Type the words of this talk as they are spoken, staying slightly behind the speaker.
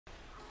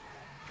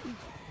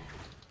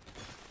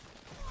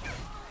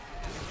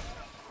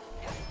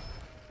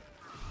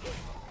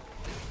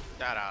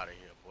That out of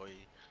here, boy.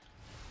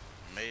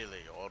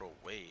 Melee all the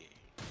way.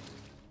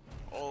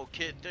 Oh,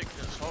 Kid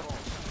Dictus, hold on.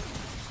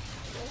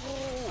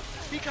 Oh,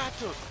 he got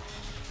the.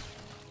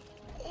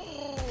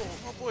 Oh,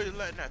 my boy is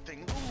letting that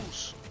thing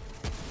loose.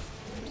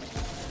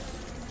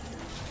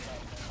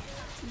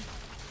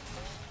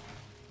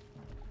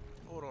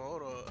 Hold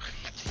on.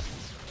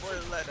 Boy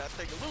is letting that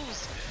thing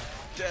loose.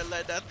 Dad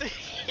let that thing.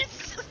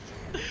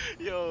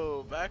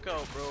 Yo, back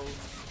up, bro.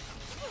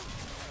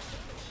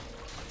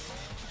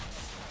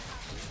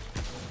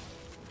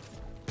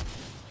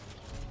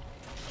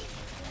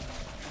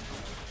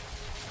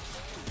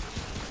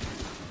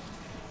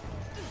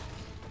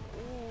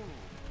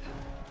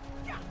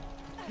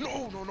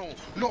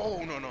 No.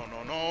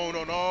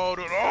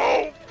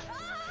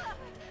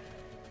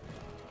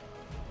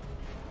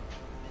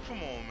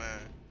 Come on,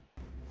 man.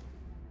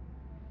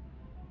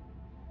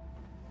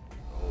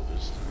 Oh,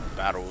 this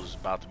battle is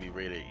about to be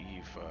rated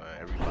E for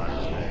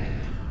everybody's day.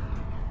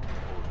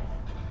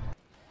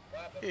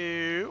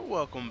 Hey,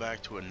 welcome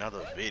back to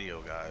another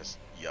video, guys.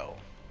 Yo,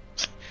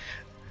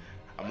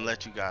 I'm gonna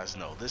let you guys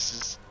know this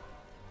is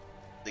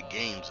the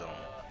game zone.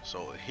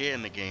 So here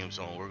in the game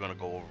zone, we're gonna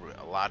go over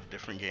a lot of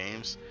different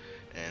games,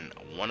 and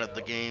one of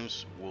the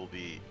games will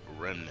be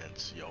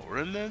Remnant. Yo,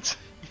 Remnant.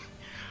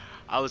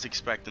 I was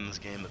expecting this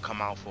game to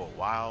come out for a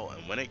while,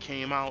 and when it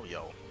came out,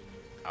 yo,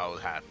 I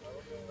was happy.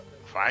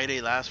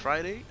 Last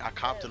Friday, I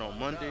copped it on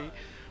Monday.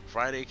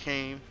 Friday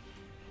came,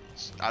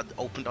 I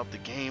opened up the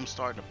game,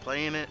 started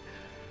playing it,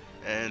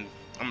 and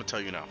I'm gonna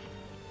tell you now,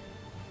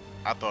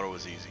 I thought it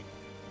was easy.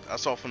 I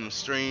saw from the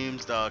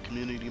streams, the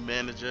community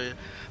manager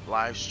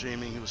live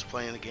streaming, he was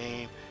playing the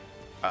game.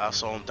 I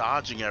saw him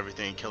dodging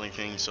everything, killing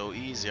things so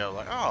easy. I was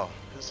like, oh,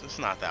 it's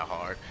not that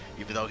hard.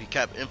 Even though he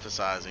kept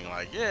emphasizing,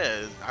 like,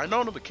 yeah, I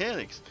know the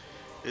mechanics.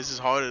 This is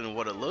harder than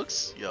what it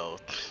looks. Yo,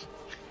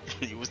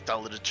 he was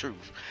telling the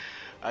truth.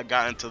 I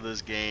got into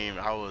this game,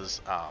 I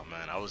was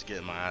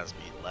getting my ass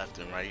beat left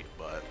and right,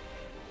 but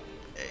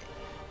hey,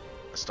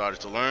 I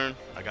started to learn,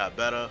 I got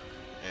better,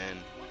 and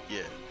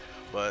yeah,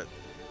 but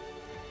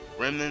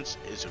Remnants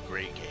is a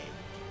great game.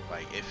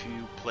 Like, if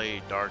you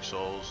play Dark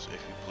Souls,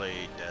 if you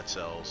play Dead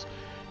Cells,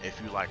 if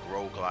you like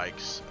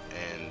roguelikes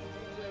and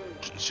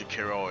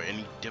Sekiro or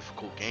any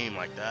difficult game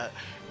like that,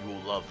 you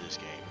will love this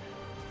game.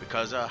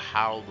 Because of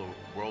how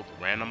the world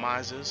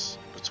randomizes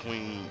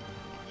between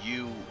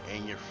you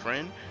and your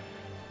friend,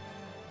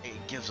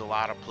 it gives a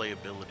lot of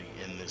playability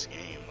in this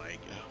game, like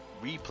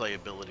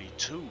replayability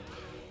too.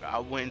 I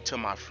went to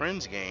my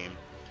friend's game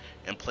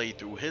and played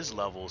through his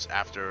levels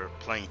after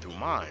playing through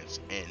mine,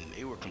 and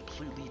they were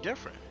completely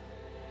different.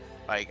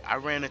 Like, I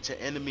ran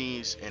into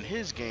enemies in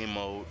his game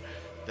mode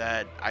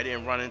that I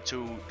didn't run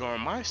into during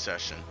my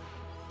session.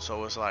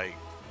 So it's like,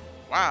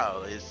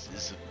 wow,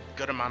 it's a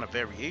good amount of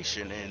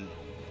variation, and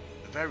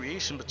the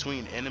variation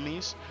between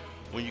enemies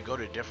when you go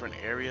to different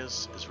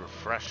areas is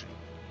refreshing,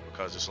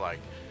 because it's like,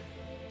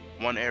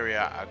 one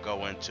area I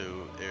go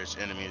into, there's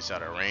enemies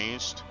that are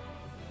ranged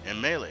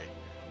and melee.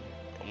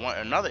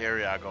 Another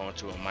area I go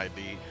into, it might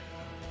be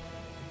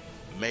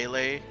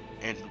melee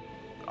and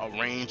a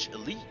range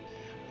elite.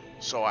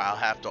 So I'll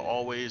have to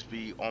always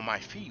be on my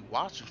feet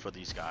watching for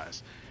these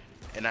guys.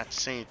 And at the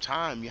same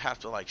time, you have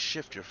to like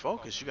shift your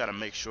focus. You got to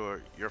make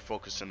sure you're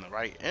focusing the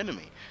right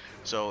enemy.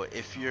 So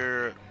if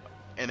you're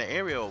in an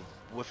area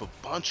with a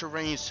bunch of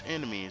ranged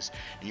enemies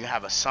and you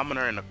have a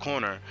summoner in the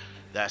corner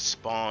that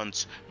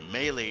spawns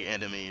melee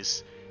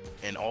enemies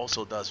and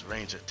also does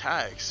range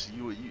attacks,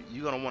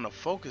 you're gonna want to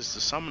focus the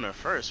summoner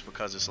first,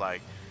 because it's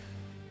like,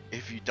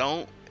 if you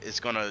don't, it's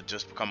gonna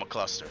just become a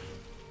cluster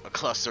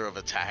of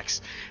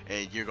attacks,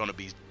 and you're gonna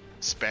be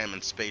spamming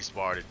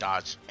spacebar to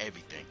dodge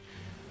everything,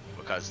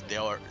 because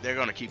they're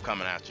gonna keep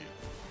coming at you.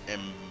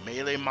 And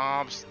melee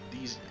mobs,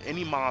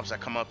 any mobs that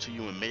come up to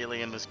you in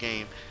melee in this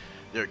game,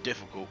 they're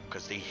difficult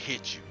because they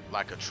hit you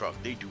like a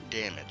truck. They do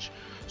damage,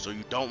 so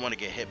you don't want to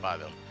get hit by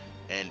them.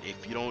 And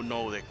if you don't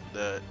know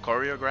the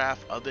choreograph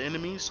of the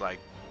enemies, like,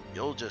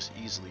 you'll just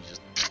easily just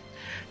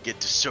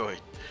get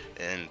destroyed.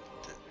 And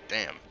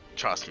damn,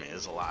 trust me,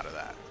 there's a lot of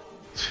that.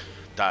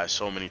 Die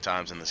so many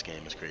times in this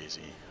game is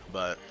crazy.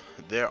 But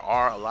there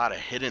are a lot of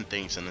hidden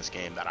things in this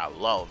game that I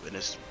love, and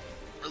it's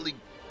really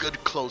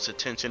good close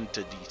attention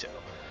to detail.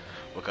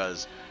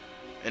 Because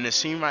in the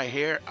scene right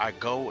here, I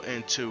go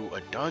into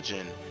a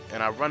dungeon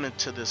and I run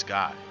into this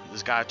guy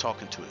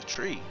talking to a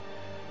tree.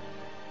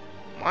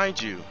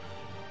 Mind you,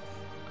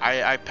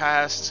 I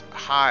passed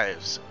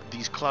hives,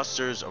 these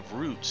clusters of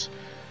roots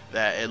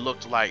that it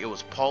looked like it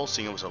was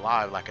pulsing, it was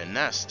alive like a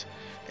nest,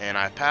 and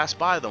I passed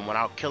by them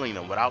without killing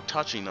them, without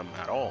touching them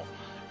at all.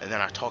 And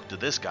then I talked to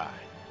this guy.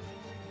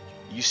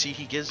 You see,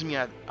 he gives me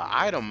an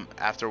item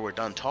after we're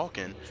done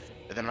talking,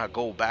 and then I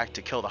go back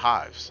to kill the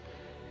hives.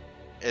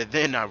 And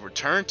then I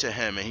return to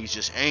him and he's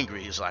just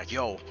angry. He's like,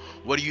 yo,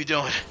 what are you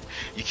doing?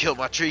 You killed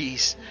my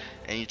trees.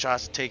 And he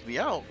tries to take me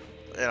out.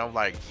 And I'm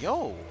like,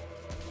 yo,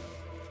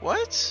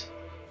 what?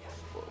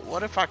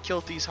 What if I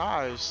killed these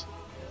hives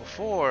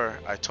before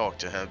I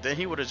talked to him, then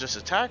he would have just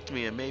attacked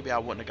me and maybe I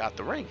wouldn't have got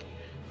the ring.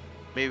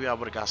 Maybe I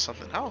would have got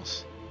something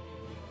else.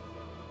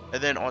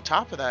 And then on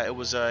top of that, it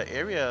was an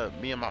area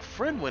me and my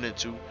friend went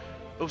into.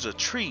 It was a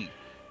tree.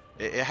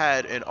 It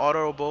had an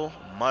audible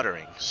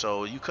muttering,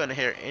 so you couldn't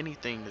hear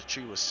anything the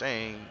tree was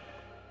saying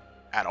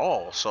at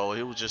all. So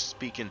it was just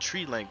speaking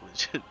tree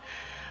language,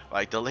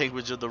 like the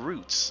language of the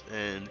roots.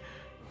 And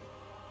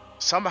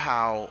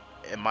somehow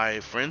in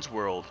my friend's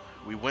world,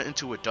 we went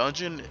into a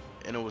dungeon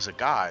and it was a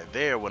guy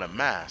there with a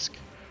mask.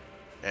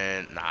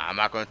 And I'm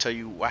not going to tell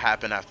you what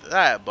happened after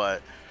that,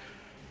 but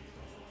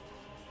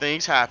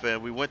things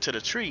happened. We went to the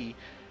tree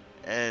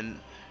and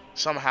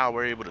somehow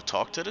we're able to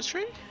talk to the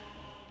tree.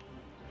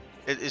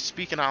 It's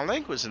speaking our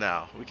language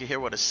now. We can hear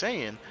what it's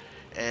saying,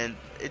 and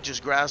it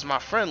just grabs my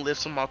friend,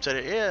 lifts him up to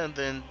the air, and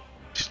then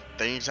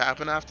things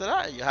happen after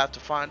that. You have to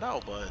find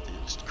out, but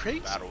it's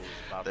crazy.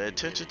 The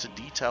attention to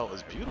detail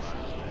is beautiful.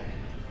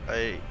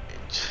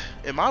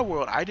 In my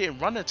world, I didn't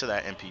run into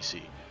that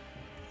NPC.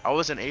 I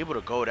wasn't able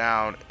to go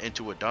down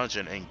into a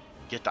dungeon and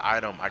get the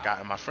item I got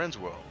in my friend's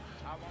world,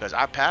 because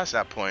I passed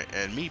that point,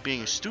 and me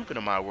being stupid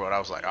in my world, I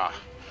was like,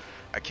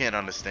 I can't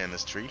understand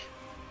this tree.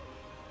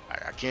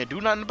 I can't do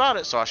nothing about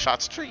it, so I shot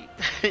the tree.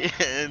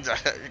 And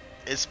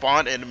it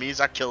spawned enemies.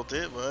 I killed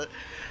it,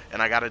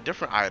 and I got a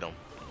different item,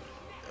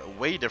 a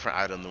way different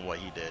item than what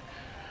he did.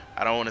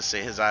 I don't want to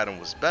say his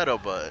item was better,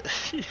 but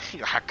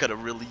I could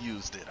have really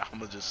used it. I'm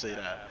gonna just say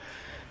that.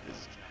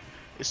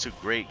 It's a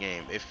great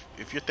game.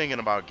 If you're thinking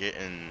about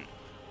getting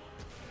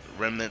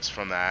Remnants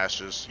from the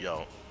Ashes,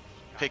 yo,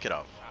 pick it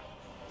up.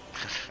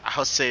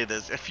 I'll say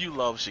this: if you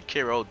love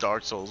Sekiro,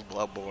 Dark Souls,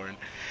 Bloodborne,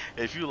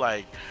 if you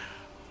like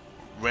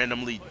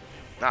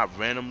not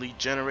randomly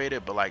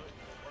generated, but like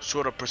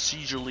sort of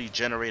procedurally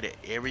generated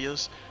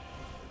areas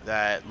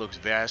that looks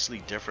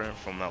vastly different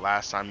from the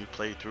last time you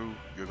played through,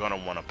 you're gonna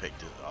want to pick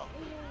this up.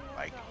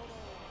 Like,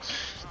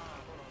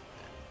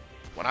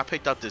 when I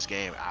picked up this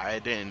game, I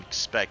didn't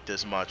expect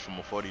this much from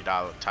a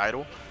 $40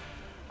 title,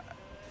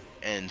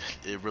 and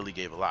it really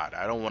gave a lot.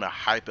 I don't want to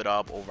hype it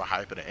up,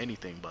 overhype it or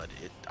anything, but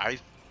I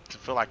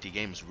feel like the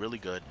game is really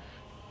good.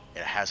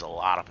 It has a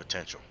lot of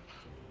potential.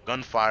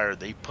 Gunfire,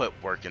 they put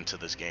work into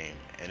this game,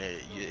 and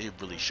it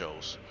really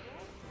shows.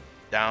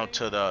 Down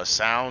to the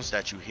sounds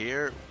that you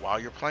hear while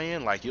you're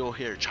playing, like you'll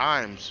hear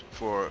chimes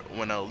for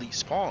when an elite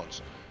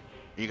spawns.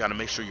 You got to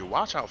make sure you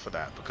watch out for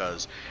that,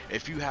 because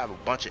if you have a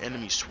bunch of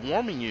enemies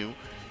swarming you,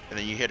 and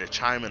then you hear the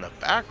chime in the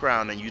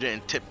background, and you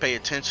didn't pay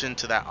attention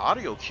to that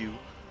audio cue,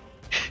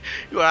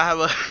 you're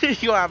gonna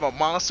have a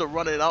monster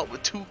running out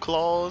with 2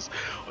 claws,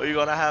 or you're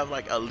gonna have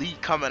like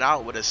elite coming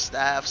out with a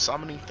staff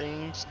summoning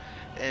things,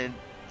 and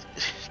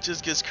it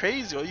just gets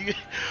crazy. Or you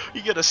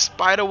get a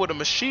spider with a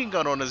machine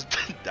gun on his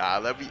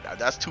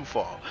that's too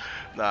far.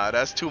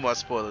 That's too much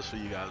spoilers for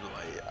you guys.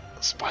 Like,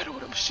 a spider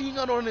with a machine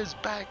gun on his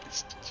back.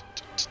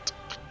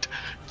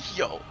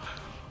 Yo,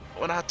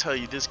 when I tell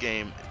you this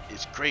game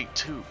is great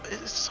too,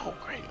 it's so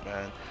great,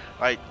 man.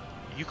 Like,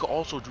 you could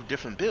also do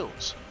different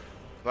builds.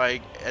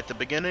 Like, at the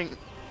beginning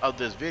of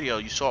this video,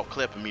 you saw a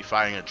clip of me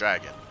fighting a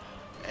dragon,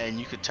 and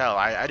you could tell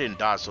I didn't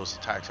dodge those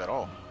attacks at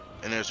all,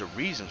 and there's a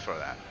reason for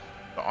that.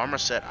 The armor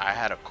set I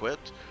had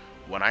equipped,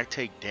 when I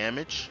take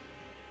damage,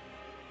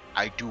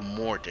 I do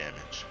more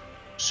damage.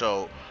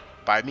 So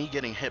by me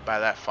getting hit by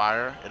that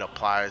fire, it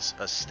applies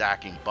a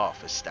stacking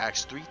buff. It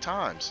stacks 3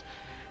 times,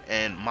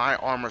 and my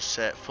armor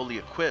set fully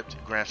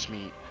equipped grants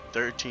me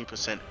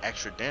 13%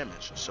 extra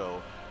damage.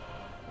 So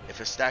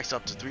if it stacks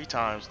up to 3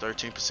 times,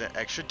 13%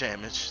 extra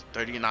damage,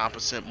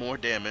 39% more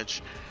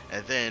damage,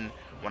 and then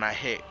when I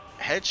hit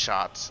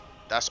headshots,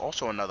 that's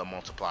also another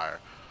multiplier.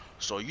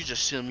 So you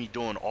just see me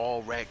doing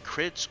all red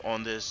crits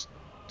on this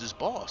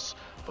boss,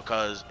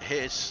 because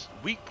his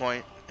weak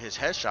point, his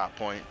headshot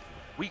point,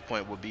 weak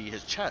point would be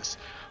his chest.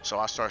 So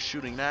I start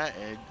shooting that,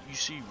 and you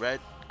see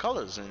red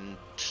colors, and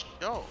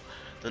yo,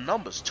 the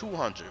numbers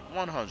 200,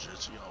 100,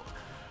 yo,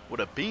 with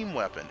a beam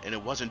weapon, and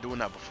it wasn't doing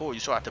that before. You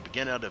saw at the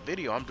beginning of the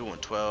video, I'm doing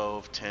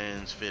 12,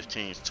 10s,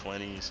 15s,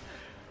 20s.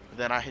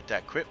 Then I hit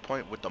that crit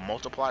point with the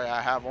multiplier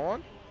I have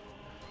on.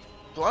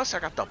 Plus, I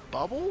got the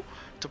bubble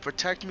to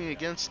protect me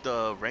against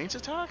the range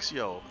attacks.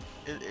 Yo,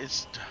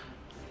 it's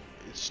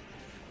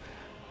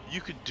you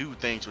could do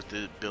things with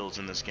the builds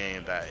in this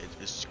game that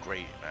it's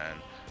great, man.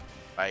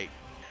 Like,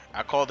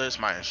 I call this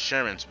my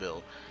insurance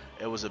build.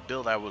 It was a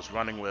build I was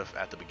running with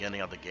at the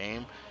beginning of the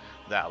game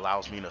that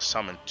allows me to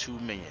summon 2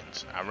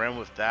 minions. I ran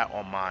with that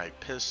on my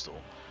pistol,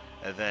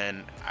 and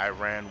then I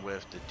ran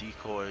with the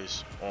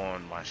decoys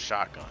on my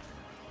shotgun.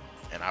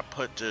 And I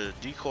put the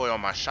decoy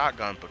on my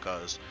shotgun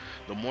because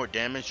the more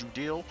damage you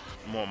deal,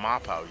 the more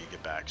mod power you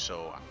get back.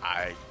 So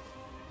I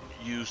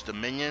used the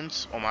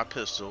minions on my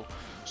pistol,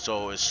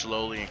 so it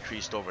slowly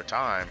increased over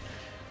time.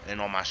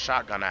 And on my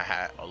shotgun, I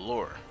had a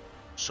lure.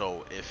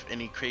 So if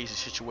any crazy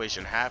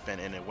situation happened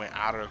and it went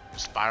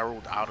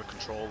spiraled out of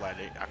control, like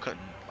I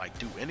couldn't like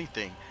do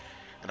anything,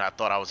 and I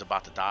thought I was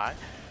about to die,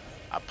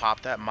 I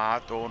pop that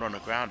mod, throw it on the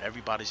ground.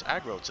 Everybody's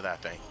aggro to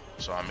that thing,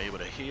 so I'm able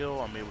to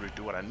heal. I'm able to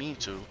do what I need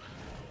to.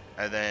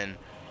 And then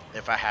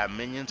if I have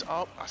minions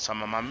up, I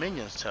summon my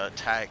minions to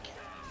attack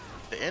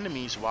the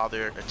enemies while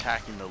they're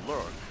attacking the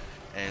lure,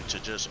 and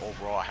to just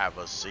overall have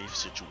a safe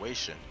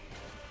situation.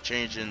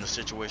 Changing the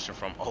situation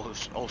from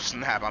oh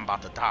snap, I'm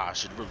about to die, I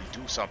should really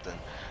do something,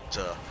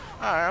 to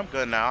alright, I'm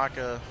good now,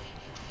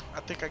 I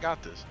think I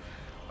got this.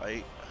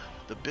 Like,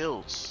 the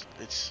builds,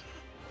 it's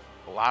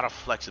a lot of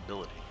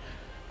flexibility.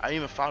 I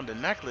even found a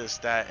necklace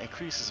that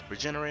increases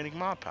regenerating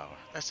mod power.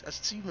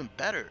 That's even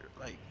better.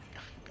 Like,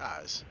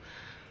 guys,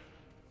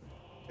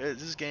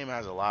 this game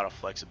has a lot of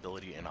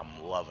flexibility, and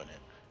I'm loving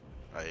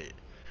it. I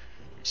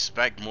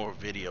expect more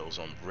videos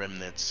on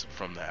remnants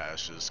from the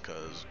ashes,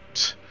 cause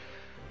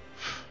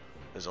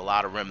there's a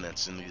lot of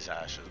remnants in these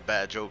ashes.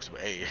 Bad jokes, but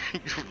hey,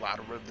 a lot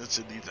of remnants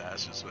in these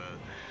ashes, man.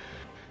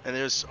 And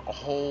there's a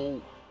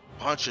whole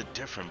bunch of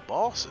different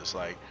bosses.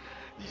 Like,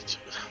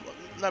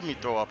 let me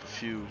throw up a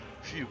few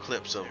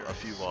clips of a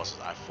few bosses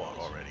I fought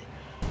already.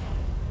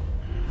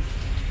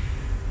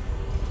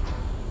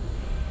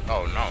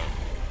 Oh no,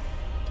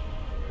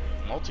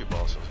 multi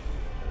bosses.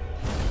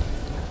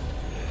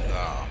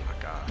 Oh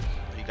my god,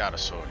 he got a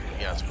sword.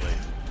 He has blade.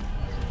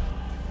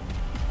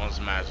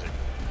 One's magic.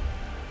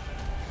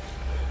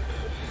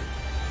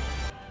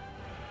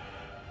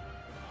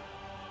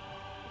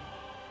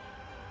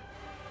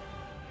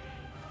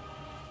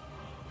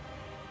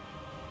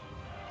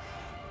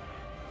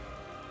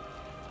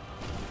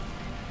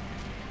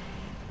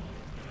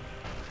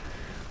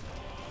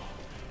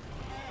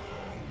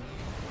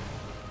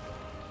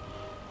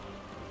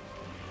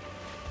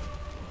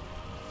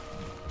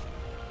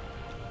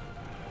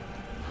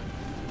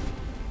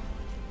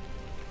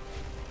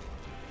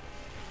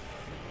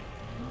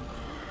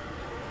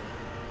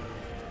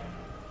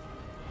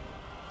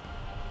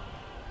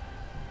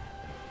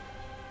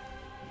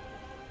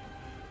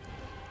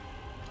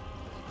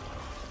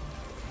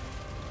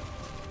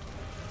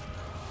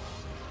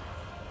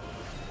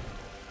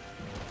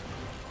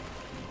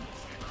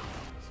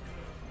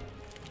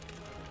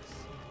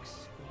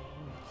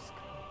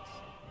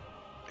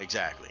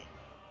 Exactly.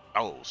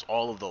 Those,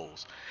 all of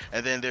those.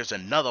 And then there's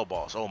another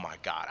boss. Oh my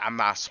god, I'm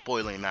not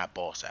spoiling that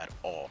boss at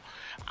all.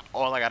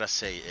 All I gotta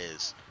say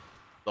is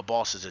the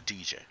boss is a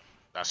DJ.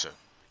 That's it.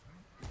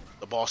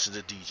 The boss is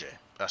a DJ.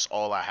 That's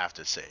all I have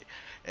to say.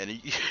 And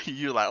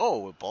you're like,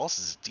 oh, the boss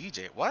is a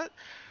DJ. What?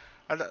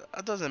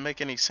 That doesn't make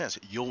any sense.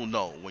 You'll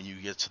know when you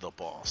get to the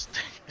boss.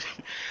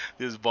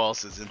 This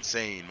boss is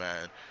insane,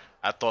 man.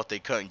 I thought they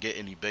couldn't get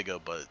any bigger,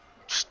 but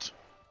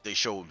they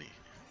showed me.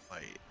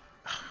 Like,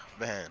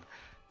 man.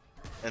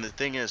 And the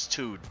thing is,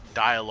 too,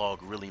 dialogue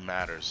really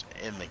matters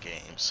in the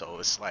game. So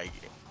it's like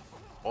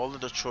all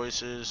of the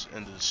choices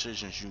and the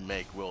decisions you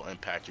make will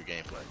impact your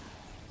gameplay.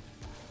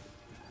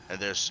 And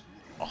there's,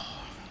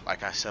 oh,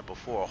 like I said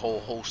before, a whole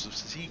host of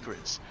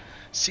secrets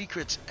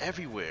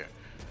everywhere.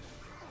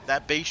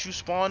 That base you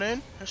spawn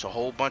in, there's a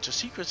whole bunch of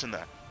secrets in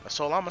that. That's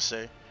all I'm gonna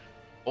say.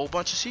 Whole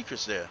bunch of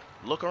secrets there.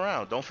 Look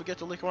around. Don't forget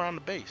to look around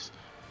the base.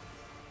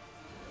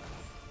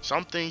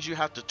 Some things you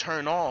have to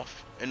turn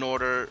off in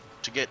order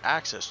to get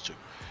access to.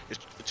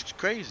 It's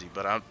crazy,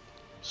 but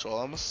that's all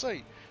I'm gonna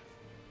say.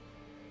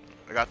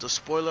 I got the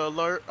spoiler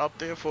alert up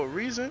there for a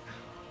reason,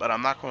 but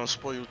I'm not gonna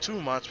spoil you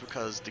too much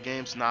because the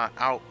game's not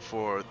out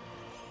for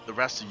the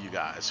rest of you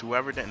guys.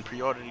 Whoever didn't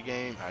pre-order the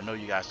game, I know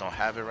you guys don't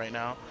have it right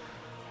now.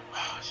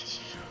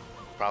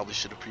 Probably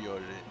should have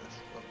pre-ordered it.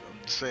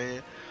 I'm just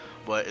saying,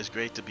 but it's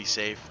great to be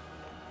safe.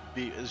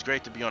 It's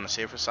great to be on the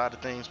safer side of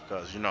things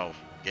because, you know,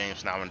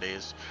 games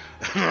nowadays,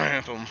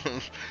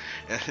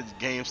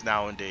 games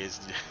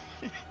nowadays,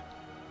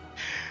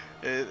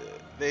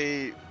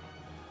 they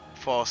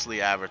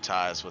falsely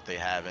advertise what they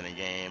have in a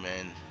game,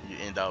 and you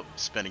end up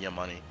spending your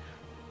money.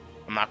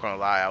 I'm not gonna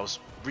lie, I was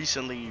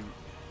recently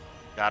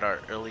got our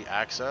early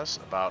access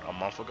about a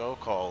month ago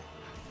called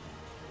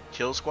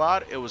Kill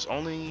Squad. It was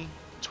only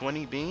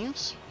 20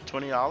 beams,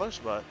 $20,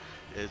 but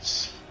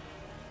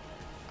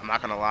I'm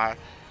not gonna lie,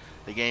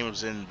 the game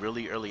was in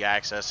really early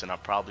access, and I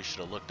probably should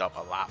have looked up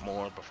a lot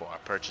more before I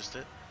purchased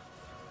it.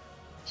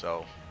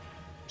 So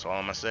that's all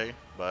I'm gonna say.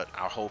 But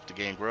I hope the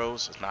game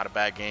grows. It's not a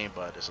bad game,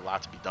 but there's a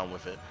lot to be done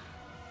with it.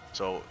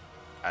 So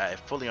I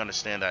fully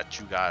understand that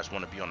you guys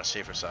want to be on the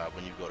safer side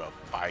when you go to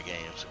buy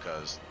games,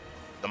 because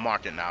the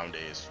market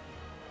nowadays,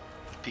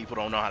 people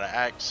don't know how to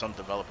act. Some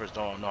developers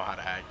don't know how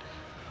to act.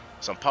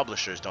 Some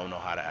publishers don't know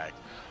how to act.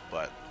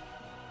 But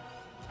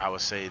I would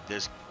say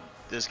this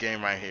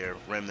game right here,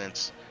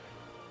 Remnants,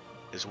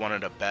 is one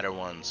of the better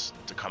ones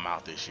to come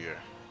out this year.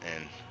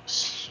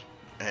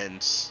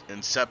 And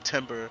in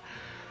September,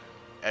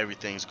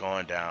 everything's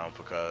going down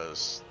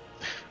because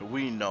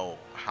we know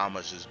how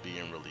much is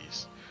being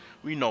released.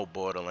 We know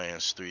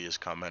Borderlands 3 is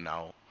coming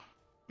out.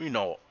 We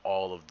know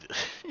all of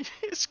this.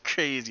 It's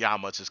crazy how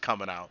much is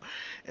coming out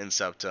in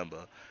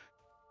September.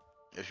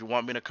 If you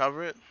want me to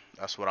cover it,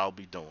 that's what I'll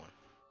be doing.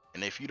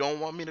 And if you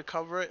don't want me to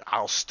cover it,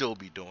 I'll still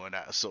be doing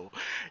that. So,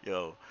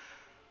 yo,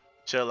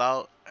 chill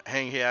out,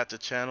 hang here at the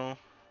channel,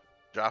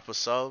 drop a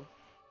sub.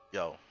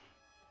 Yo,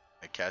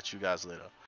 I catch you guys later.